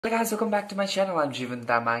Hello guys, welcome back to my channel. I'm Jeevan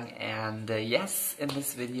Tamang, and yes, in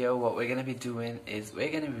this video what we're gonna be doing is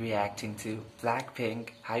we're gonna be reacting to BLACKPINK,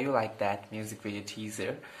 How You Like That music video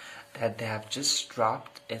teaser that they have just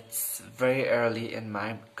dropped. It's very early in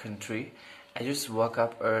my country. I just woke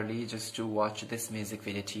up early just to watch this music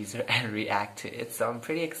video teaser and react to it, so I'm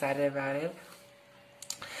pretty excited about it.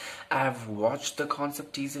 I've watched the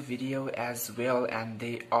concept teaser video as well, and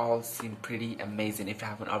they all seem pretty amazing. If you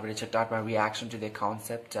haven't already checked out my reaction to the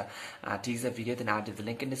concept teaser video, then I'll leave the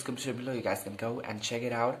link in the description below. You guys can go and check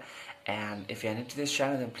it out. And if you're new to this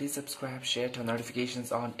channel, then please subscribe, share, turn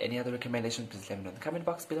notifications on. Any other recommendations, please let me know in the comment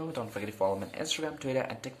box below. Don't forget to follow me on Instagram, Twitter,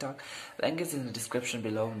 and TikTok. Link is in the description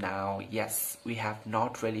below. Now, yes, we have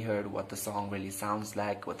not really heard what the song really sounds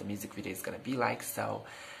like, what the music video is gonna be like, so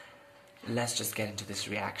let's just get into this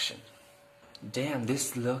reaction. Damn,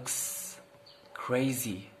 this looks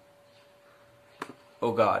crazy.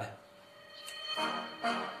 Oh god.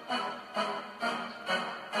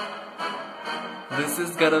 This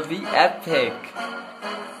is gonna be epic.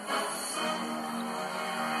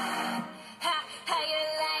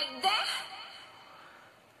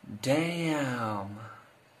 Damn.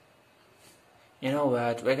 You know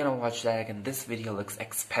what? We're gonna watch that again. This video looks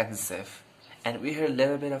expensive. And we heard a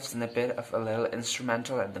little bit of snippet of a little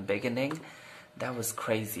instrumental at the beginning. That was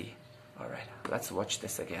crazy. Alright, let's watch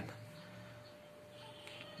this again.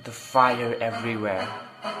 The fire everywhere.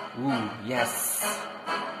 Ooh, yes.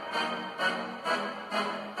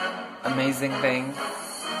 Amazing thing.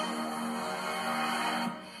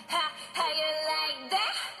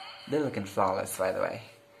 They're looking flawless, by the way.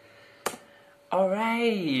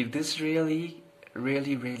 Alright, this really,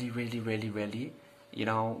 you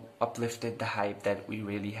know, uplifted the hype that we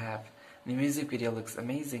really have. The music video looks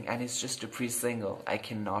amazing, and it's just a pre-single. I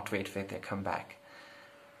cannot wait for it to come back.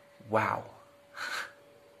 Wow.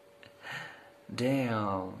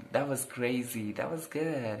 Damn, that was crazy. That was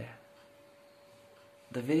good.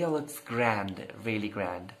 The video looks grand, really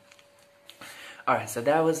grand. Alright, so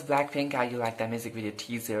that was BLACKPINK, How You Like That music video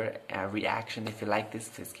teaser reaction. If you like this,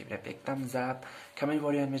 please give it a big thumbs up. Comment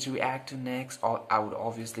what you want me to react to next. I would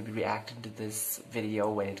obviously be reacting to this video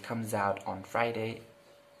when it comes out on Friday.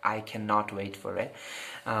 I cannot wait for it.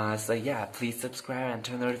 So yeah, please subscribe and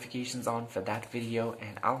turn notifications on for that video,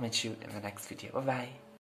 and I'll meet you in the next video. Bye bye.